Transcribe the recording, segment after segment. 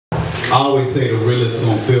I always say the realest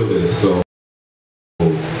gonna feel this, so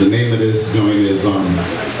the name of this joint is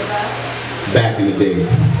Back in the Day.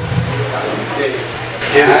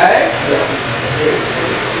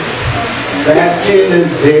 Back in the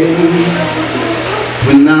day,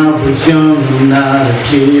 when I was young, I'm not a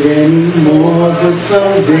kid anymore, but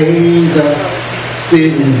some days I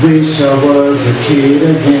sit and wish I was a kid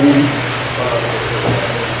again.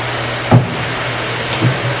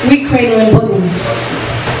 We cradling bosoms,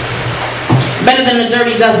 better than a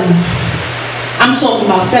dirty dozen. I'm talking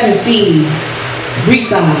about 7 C's,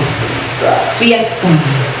 Brisas, Fiesta.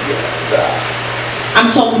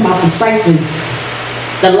 I'm talking about the ciphers,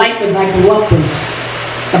 the lifers I grew up with,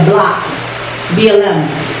 the block, BLM,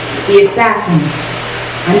 the assassins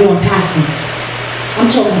I knew in passing. I'm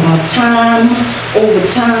talking about time, over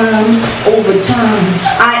time, over time.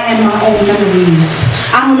 I am my own memories.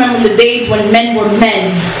 I remember the days when men were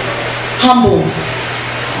men, humble,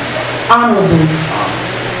 honorable,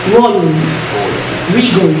 royal,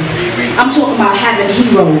 regal. I'm talking about having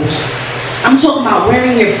heroes. I'm talking about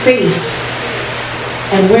wearing your face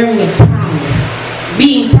and wearing it proud.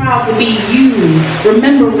 Being proud to be you,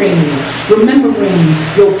 remembering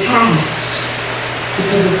your past.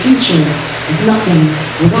 Because the future is nothing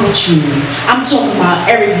without you. I'm talking about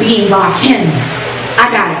Eric B. and Rakim. I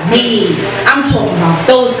got it made. I'm talking about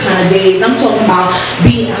those kind of days. I'm talking about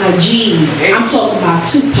B.I.G. I'm talking about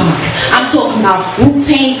Tupac. I'm talking about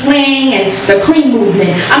Wu-Tang Clan and the Cream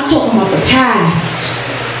movement. I'm talking about the past.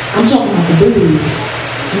 I'm talking about the blues.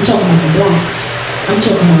 I'm talking about the blacks. I'm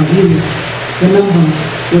talking about you. Remember,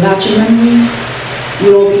 without your memories,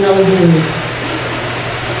 you'll all be null and void.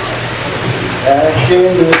 Back in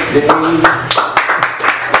the day,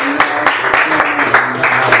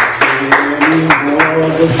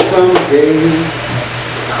 but some days.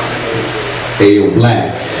 Hey, yo,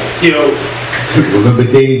 Black. Yo. Remember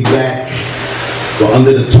days back? Well,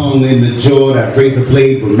 under the tongue and the jaw, that razor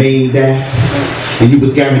blade remained at. And you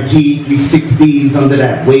was guaranteed 360s under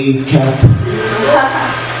that wave cap.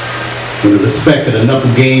 When the respect of the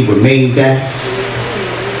knuckle game remained at.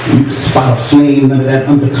 You could spot a flame, none of that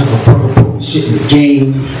undercover brother shit in the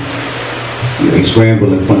game. You ain't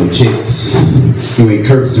scrambling in front of chicks. You ain't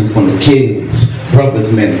cursing in front of kids.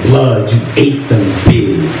 Brothers meant blood, you ate them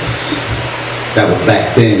bigs. That was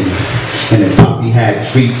back then. And if Poppy had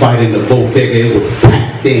street fight in the bodega, it was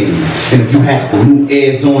packed in. And if you had the new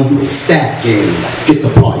airs on, you was stacking. Get the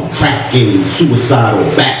party cracking, suicidal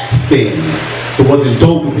backspin. If it wasn't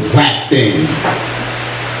dope, it was whack then.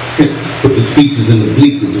 But the speeches and the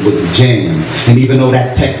bleepers, it was a jam. And even though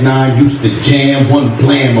that Tech 9 used to jam, one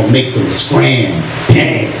blam will make them scram.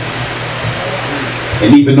 Damn.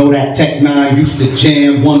 And even though that Tech 9 used to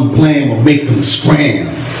jam, one blam will make them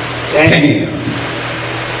scram. Damn.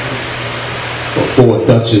 Before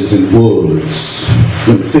Dutchess and Woods,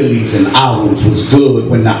 when Phillies and Owls was good,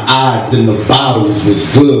 when the odds in the bottles was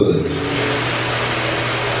good.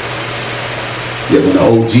 Yeah, when the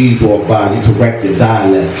OGs walk by, they correct your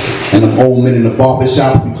dialect. And them old men in the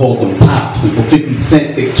barbershops, we called them pops. And for 50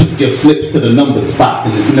 cents, they took your slips to the number spots.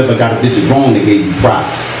 And if you never got a digit wrong, they gave you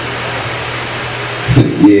props.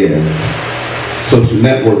 Yeah. Social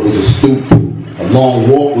network was a stoop. A long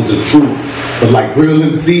walk was a troop. But like real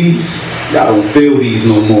MCs, y'all don't feel these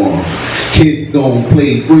no more. Kids don't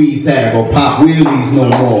play freeze tag or pop wheelies no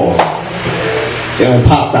more. They don't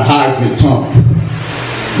pop the hydrant tongue.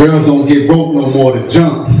 Girls don't get rope no more to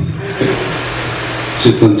jump.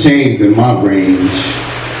 Shit done changed in my range.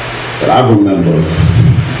 But I remember.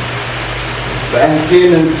 Back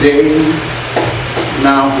in the days, when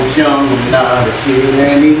I was young, I'm not a kid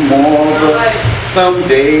anymore. But some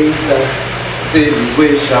days I sit and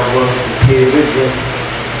wish I was a kid again.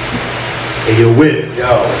 Hey, yo, Whip.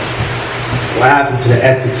 Yo. What happened to the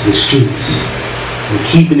ethics of the streets? And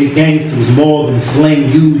keeping it gangster was more than slang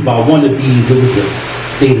used by wannabes. It was a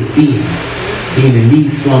state of being. Being in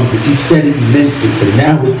these slums, if you said it, you meant it. But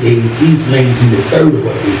nowadays, these lanes do the third of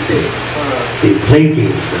what they say. They play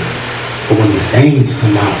gangster. But when the things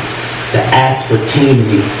come out, the aspartame in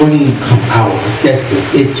their frame come out. I guess the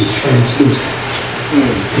itch is translucent.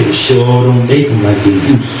 They sure don't make them like they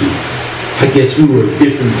used to. I guess we were a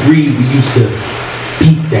different breed. We used to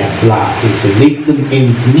beat that block. And to make them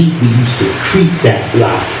ends meet, we used to creep that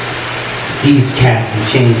block. These cats can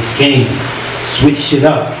change the game. Switch it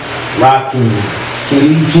up. Rocking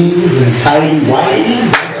skinny jeans and tidy whities.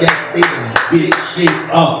 I guess they can get shit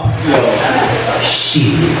up.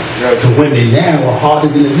 Shit. The women now are harder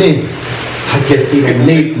than the men. I guess they don't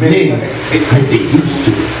make men like they used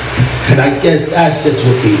to. And I guess that's just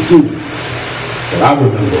what they do. But I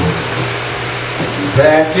remember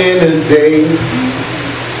back in the days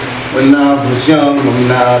When I was young, I'm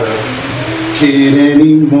not a kid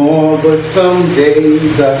anymore, but some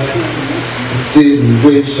days I sit and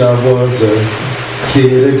wish I was a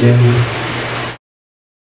kid again.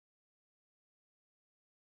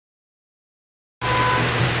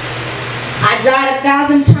 I died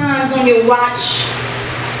 1,000 times on your watch.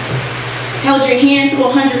 Held your hand through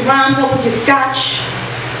 100 rhymes, I was your scotch.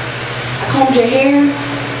 I combed your hair,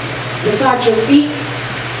 massaged your feet,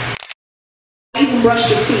 I even brushed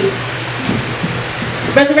your teeth.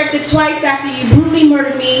 Resurrected twice after you brutally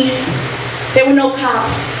murdered me. There were no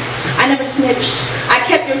cops. I never snitched. I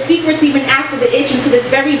kept your secrets even after the itch, and to this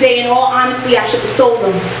very day, in all honesty, I should have sold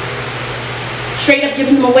them. Straight up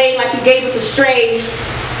giving them away like you gave us a stray.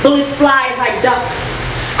 Bullets fly as I duck.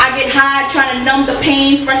 I get high trying to numb the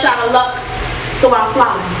pain, fresh out of luck, so I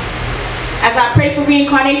fly. As I pray for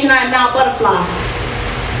reincarnation, I am now a butterfly.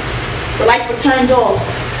 The lights were turned off.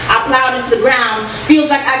 I plowed into the ground. Feels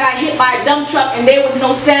like I got hit by a dump truck and there was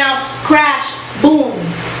no sound. Crash, boom.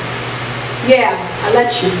 Yeah, I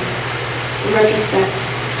let you, in retrospect.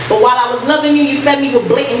 But while I was loving you, you fed me with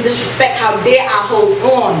blatant disrespect. How dare I hold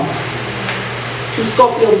on to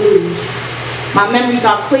Scorpio blues? My memories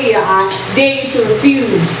are clear, I dare you to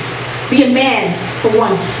refuse. Be a man for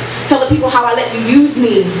once. Tell the people how I let you use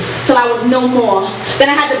me till I was no more. Then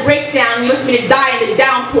I had to break down, you left me to die in the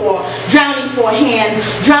downpour. Drowning for a hand,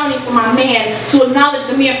 drowning for my man, to acknowledge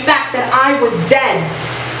the mere fact that I was dead.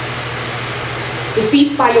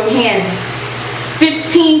 Deceased by your hand.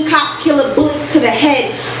 15 cop killer bullets to the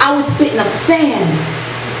head. I was spitting up sand.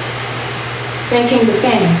 Then came the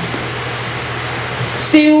fans.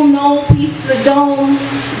 Still no peace to the dome.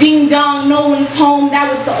 Ding dong, no one's home.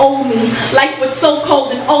 That was the old me. Life was so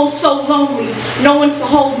cold and oh so lonely. No one to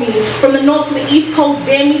hold me. From the north to the east coast,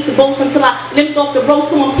 dare me to boast until I limped off the road.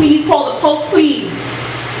 Someone please call the Pope, please.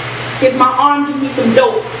 Here's my arm, give me some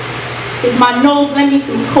dope. Here's my nose, lend me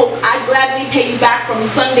some coke. I'd gladly pay you back from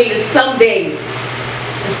Sunday to Sunday.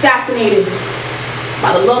 Assassinated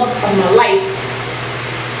by the love of my life.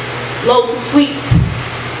 Lulled to sleep.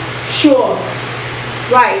 Sure.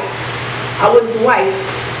 Right, I was the wife.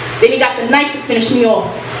 Then he got the knife to finish me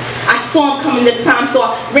off. I saw him coming this time, so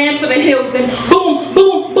I ran for the hills. Then boom,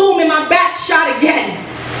 boom, boom, and my back shot again.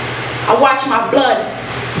 I watched my blood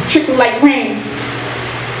trickle like rain.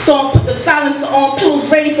 Saw him put the silencer on,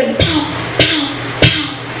 pillows ready for pow, pow,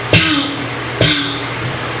 pow, pow, pow.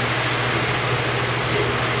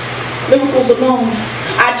 Lyricals alone.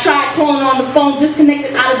 I tried calling on the phone,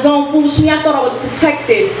 disconnected out of zone. Foolish me, I thought I was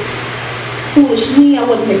protected. Foolish me, I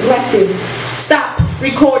was neglected. Stop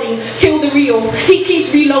recording, kill the reel. He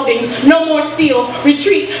keeps reloading, no more steel.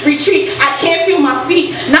 Retreat, retreat, I can't feel my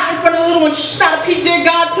feet. Not in front of the little one, shh, not a peep. Dear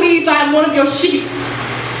God, please, I am one of your sheep.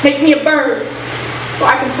 Make me a bird, so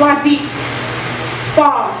I can fly deep.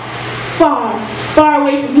 Far, far, far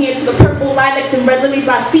away from here to the purple lilacs and red lilies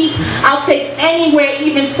I seek. I'll take anywhere,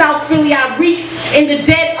 even South Philly I reek. In the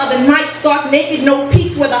dead of the night, stark naked, no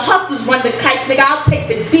peaks where the hustlers run the kites. Nigga, I'll take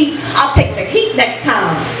the deep, I'll take the heat next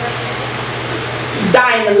time.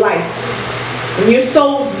 Die in the life. When your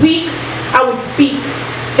soul's weak, I would speak.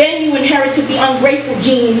 Then you inherited the ungrateful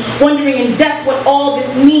gene, wondering in depth what all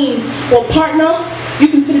this means. Well, partner, you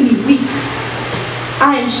consider me weak.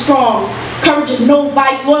 I am strong. Courage is no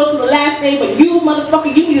vice, loyal to the last day, but you,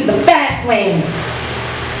 motherfucker, you needed the fast lane.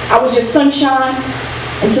 I was your sunshine,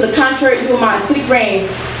 and to the contrary, you were my acidic rain.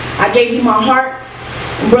 I gave you my heart,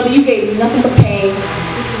 and brother, you gave me nothing but pain.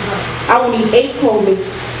 I will need 8 clovers,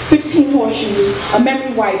 15 horseshoes, a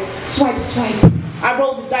memory wipe, swipe, swipe. I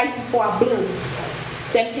rolled the dice before I blew.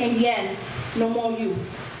 Then came the end, no more you.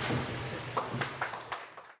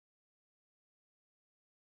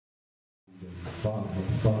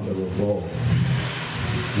 Father of all,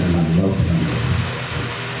 and I love him.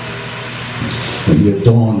 When he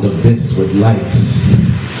adorned the abyss with lights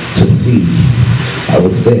to see, I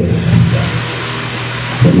was there.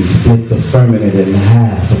 When he split the firmament in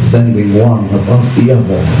half, ascending one above the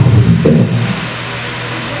other, I was there.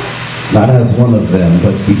 Not as one of them,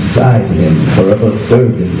 but beside him, forever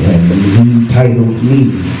serving him, and he titled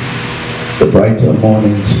me the brighter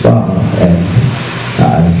morning star, and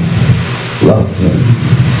I loved him.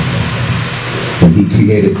 When he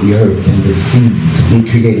created the earth and the seas, he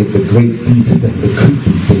created the great beasts and the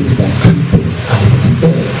creepy things that creepeth, I was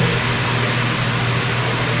there.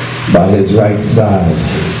 By his right side,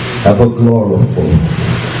 ever gloriful,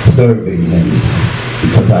 serving him,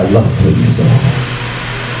 because I loved him so.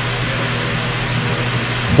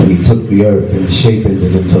 When he took the earth and shaped it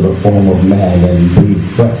into the form of man and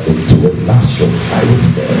breathed breath into his nostrils, I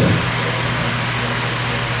was there.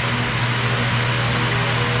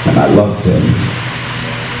 And I loved him.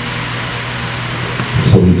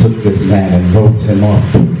 So he took this man and rose him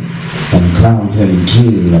up and crowned him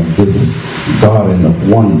king of this garden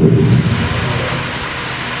of wonders.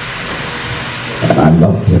 And I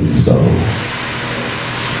loved him so.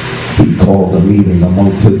 He called a meeting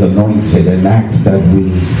amongst his anointed and asked that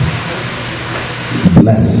we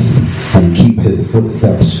bless and keep his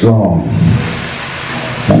footsteps strong.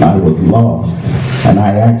 And I was lost. And I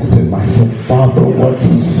asked him, I said, Father, what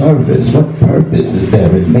service, what purpose is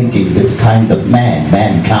there in making this kind of man,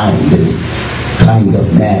 mankind, this kind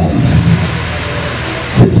of man?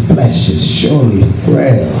 His flesh is surely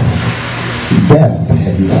frail. Death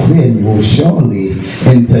and sin will surely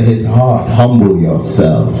enter his heart. Humble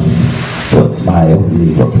yourself, was my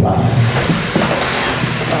only reply.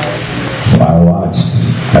 So I watched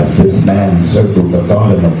as this man circled the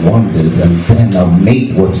garden of wonders, and then a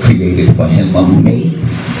mate was created for him, a mate.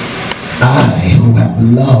 I, who have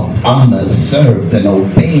loved, honored, served, and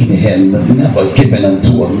obeyed him, was never given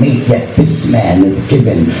unto a mate, yet this man is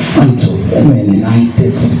given unto woman, and I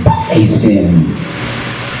despise him.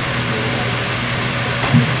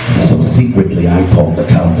 So secretly I called a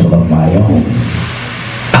council of my own.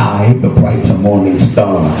 I, the brighter morning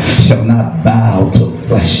star, shall not bow to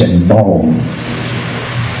flesh and bone.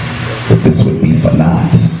 But this would be for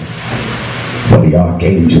naught, for the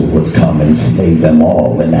archangel would come and slay them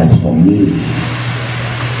all, and as for me,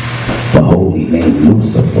 the holy name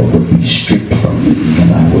Lucifer would be stripped from me,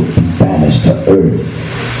 and I would be banished to earth,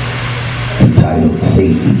 entitled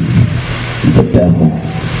Satan, the devil.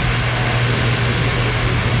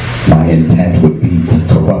 My intent would be to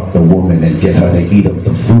corrupt the woman and get her to eat of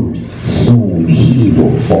the fruit. Soon he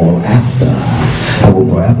will fall after. I will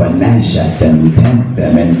forever gnash at them, tempt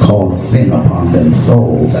them, and cause sin upon them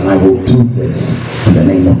souls. And I will do this in the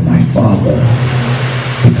name of my Father,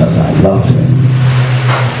 because I love him.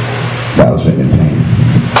 That was written in pain.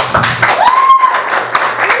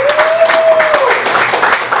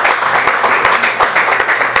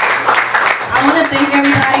 I want to thank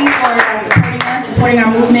everybody for supporting us, supporting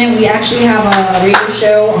our movement. We actually have a radio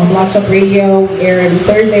show on Blog Talk Radio. We air every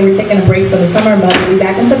Thursday. We're taking a break for the summer, but we'll be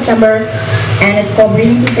back in September. And it's called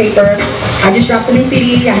Breathing Through Paper. I just dropped a new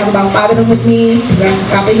CD. I have about 5 of them with me. You guys can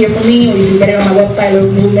copy here from me, or you can get it on my website,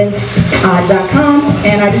 littlemovements.com.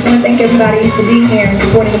 And I just want to thank everybody for being here and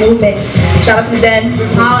supporting the movement. Shout out to Den.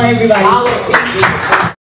 Holla, everybody.